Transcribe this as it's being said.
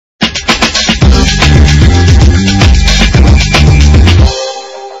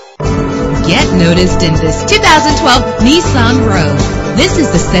missed in this 2012 Nissan Rogue. This is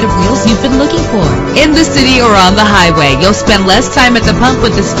the set of wheels you've been looking for. In the city or on the highway, you'll spend less time at the pump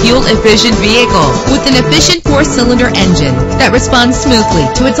with this fuel-efficient vehicle. With an efficient 4-cylinder engine that responds smoothly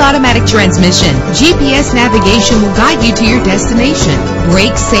to its automatic transmission, GPS navigation will guide you to your destination.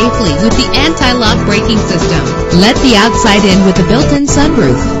 Brake safely with the anti-lock braking system. Let the outside in with the built-in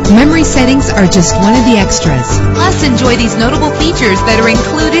sunroof. Memory settings are just one of the extras. Plus, enjoy these notable features that are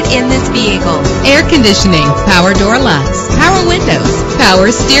included in this vehicle: air conditioning, power door locks, power windows,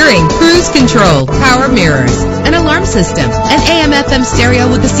 power steering, cruise control, power mirrors, an alarm system, an AM/FM stereo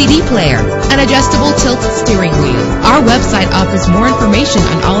with a CD player, an adjustable tilt steering wheel. Our website offers more information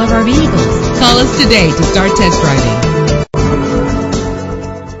on all of our vehicles. Call us today to start test driving.